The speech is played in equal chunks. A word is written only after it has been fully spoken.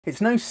It's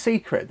no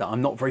secret that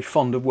I'm not very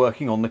fond of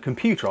working on the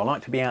computer. I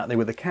like to be out there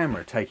with a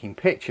camera taking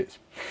pictures.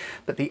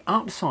 But the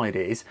upside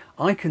is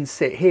I can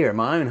sit here in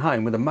my own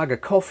home with a mug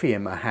of coffee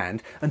in my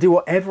hand and do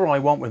whatever I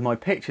want with my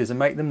pictures and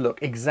make them look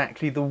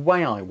exactly the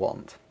way I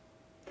want.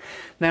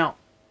 Now,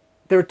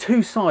 there are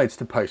two sides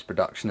to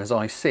post-production as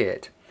I see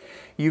it.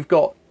 You've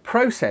got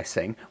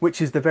processing,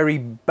 which is the very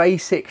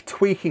basic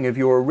tweaking of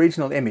your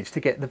original image to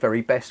get the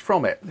very best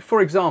from it.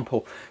 For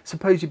example,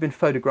 suppose you've been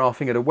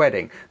photographing at a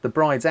wedding. The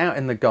bride's out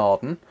in the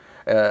garden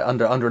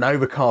under an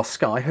overcast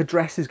sky. Her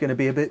dress is going to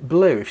be a bit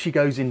blue. If she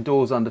goes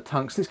indoors under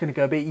tungsten, it's going to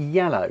go a bit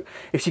yellow.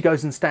 If she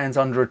goes and stands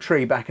under a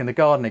tree back in the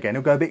garden again,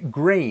 it'll go a bit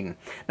green.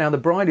 Now, the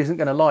bride isn't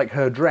going to like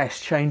her dress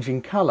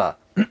changing colour.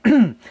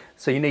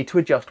 So you need to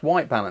adjust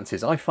white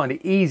balances. I find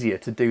it easier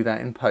to do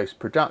that in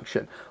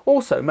post-production.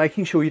 Also,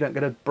 making sure you don't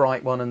get a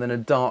bright one and then a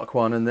dark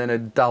one and then a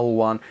dull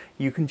one.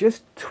 You can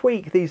just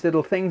tweak these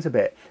little things a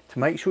bit to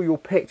make sure your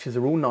pictures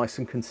are all nice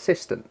and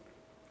consistent.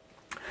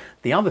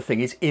 The other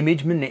thing is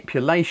image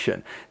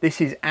manipulation. This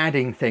is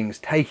adding things,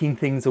 taking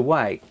things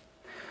away.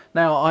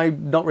 Now,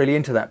 I'm not really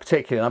into that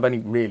particularly. I've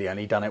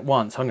only done it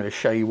once. I'm going to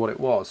show you what it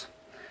was.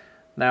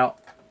 Now,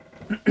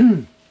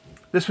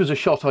 this was a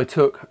shot I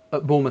took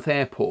at Bournemouth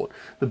Airport.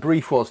 The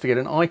brief was to get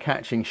an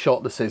eye-catching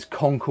shot that says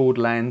Concorde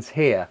lands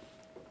here.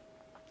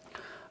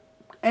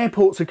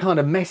 Airports are kind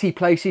of messy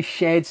places,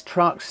 sheds,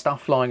 trucks,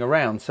 stuff lying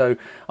around. So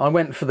I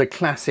went for the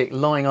classic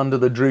lying under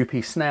the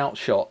droopy snout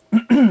shot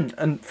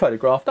and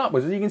photographed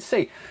upwards. As you can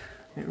see,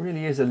 it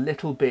really is a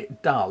little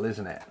bit dull,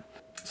 isn't it?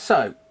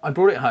 So I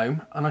brought it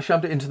home and I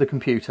shoved it into the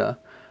computer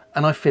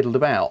and I fiddled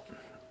about.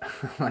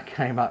 I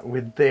came up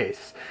with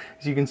this.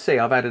 As you can see,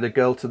 I've added a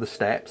girl to the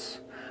steps.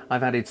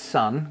 I've added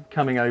sun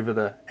coming over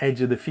the edge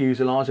of the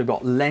fuselage. I've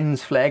got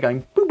lens flare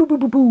going boo boo boo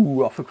boo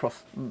boo off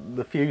across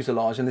the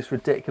fuselage in this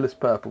ridiculous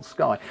purple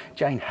sky.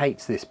 Jane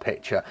hates this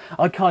picture.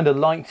 I kind of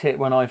liked it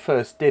when I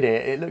first did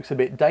it. It looks a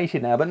bit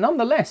dated now, but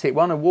nonetheless it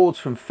won awards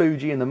from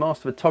Fuji and the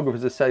Master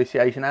Photographers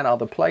Association and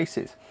other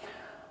places.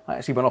 I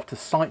actually went off to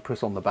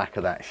Cyprus on the back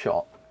of that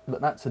shot,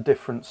 but that's a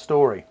different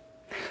story.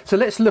 So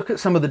let's look at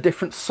some of the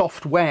different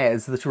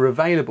softwares that are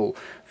available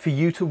for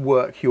you to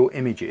work your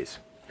images.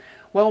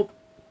 Well,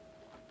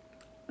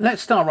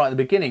 let's start right at the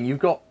beginning. You've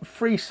got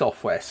free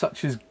software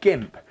such as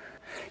Gimp.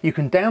 You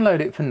can download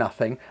it for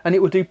nothing and it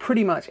will do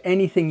pretty much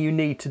anything you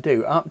need to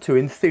do up to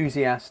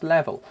enthusiast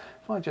level.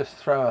 If I just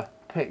throw a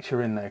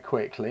picture in there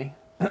quickly.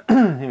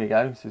 Here we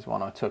go, this is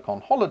one I took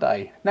on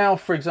holiday. Now,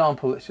 for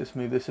example, let's just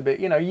move this a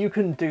bit. You know, you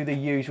can do the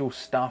usual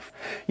stuff.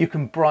 You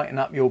can brighten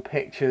up your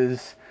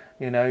pictures.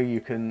 You know, you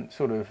can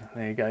sort of,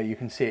 there you go, you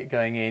can see it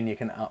going in. You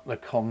can up the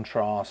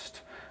contrast.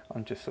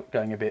 I'm just sort of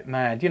going a bit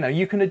mad. You know,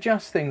 you can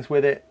adjust things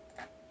with it.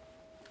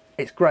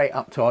 It's great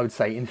up to, I would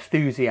say,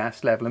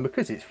 enthusiast level, and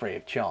because it's free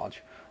of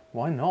charge,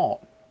 why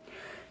not?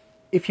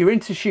 If you're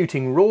into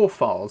shooting RAW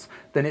files,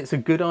 then it's a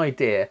good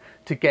idea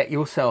to get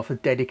yourself a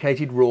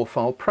dedicated RAW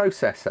file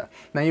processor.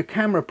 Now, your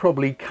camera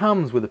probably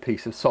comes with a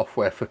piece of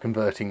software for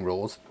converting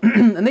RAWs,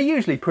 and they're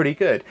usually pretty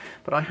good,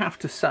 but I have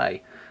to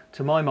say,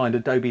 to my mind,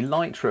 Adobe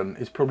Lightroom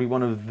is probably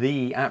one of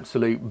the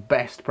absolute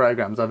best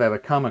programs I've ever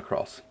come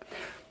across.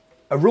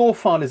 A RAW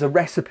file is a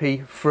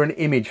recipe for an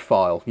image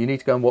file. You need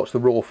to go and watch the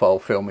RAW file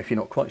film if you're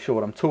not quite sure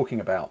what I'm talking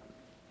about.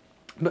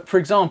 But for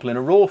example, in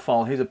a RAW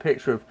file, here's a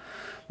picture of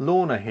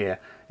Lorna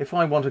here. If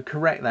I want to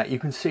correct that, you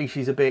can see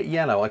she's a bit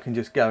yellow. I can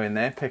just go in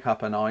there, pick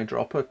up an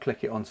eyedropper,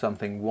 click it on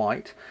something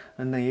white,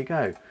 and there you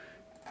go.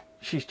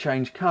 She's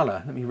changed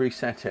colour. Let me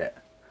reset it.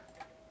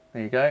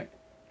 There you go.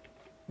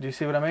 Do you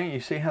see what I mean? You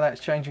see how that's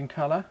changing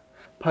colour?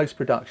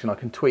 Post-production, I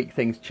can tweak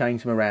things,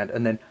 change them around,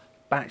 and then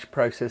batch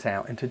process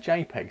out into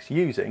JPEGs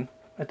using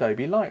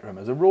Adobe Lightroom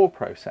as a RAW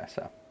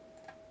processor.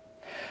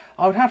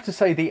 I would have to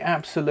say the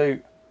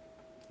absolute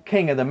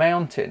king of the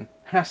mountain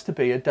has to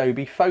be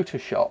Adobe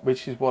Photoshop,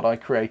 which is what I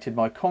created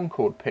my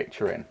Concorde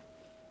picture in.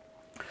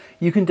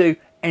 You can do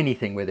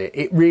anything with it.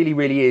 It really,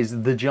 really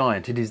is the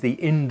giant. It is the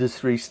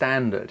industry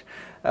standard.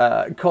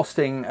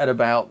 Costing at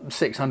about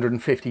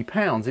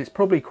 £650. It's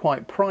probably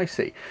quite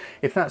pricey.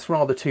 If that's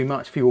rather too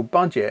much for your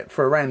budget,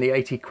 for around the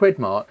 80 quid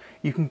mark,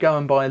 you can go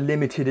and buy a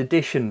limited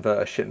edition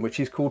version, which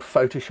is called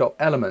Photoshop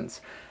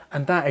Elements.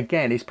 And that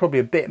again is probably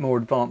a bit more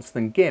advanced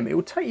than Gimp. It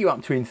will take you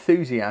up to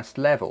enthusiast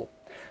level.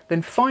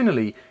 Then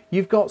finally,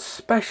 you've got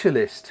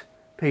specialist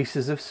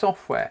pieces of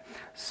software,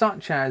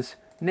 such as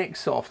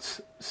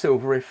Nixoft's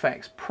Silver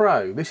Effects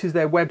Pro. This is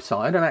their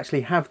website. I don't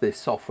actually have this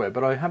software,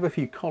 but I have a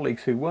few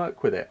colleagues who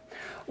work with it.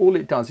 All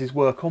it does is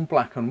work on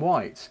black and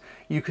whites.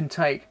 You can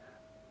take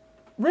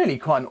really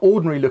quite an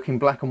ordinary looking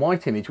black and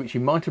white image, which you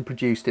might have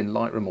produced in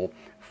Lightroom or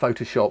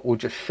Photoshop or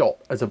just shot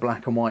as a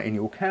black and white in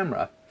your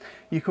camera.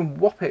 You can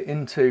whop it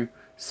into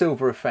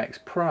Silver Effects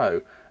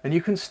Pro and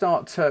you can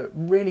start to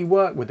really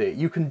work with it.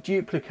 You can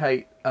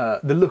duplicate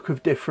the look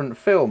of different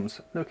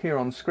films. Look here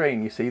on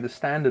screen, you see the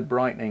standard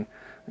brightening.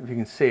 If you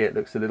can see, it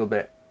looks a little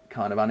bit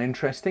kind of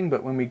uninteresting,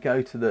 but when we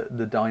go to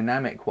the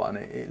dynamic one,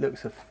 it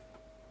looks a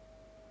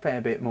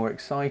fair bit more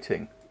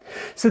exciting.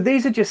 So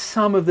these are just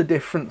some of the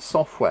different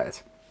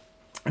softwares.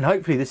 And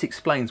hopefully this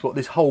explains what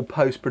this whole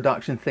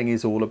post-production thing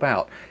is all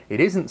about. It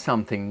isn't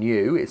something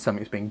new, it's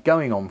something that's been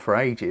going on for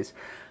ages.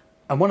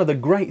 And one of the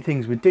great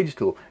things with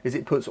digital is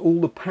it puts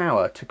all the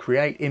power to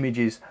create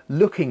images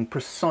looking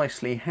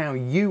precisely how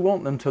you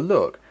want them to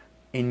look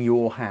in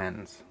your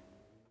hands.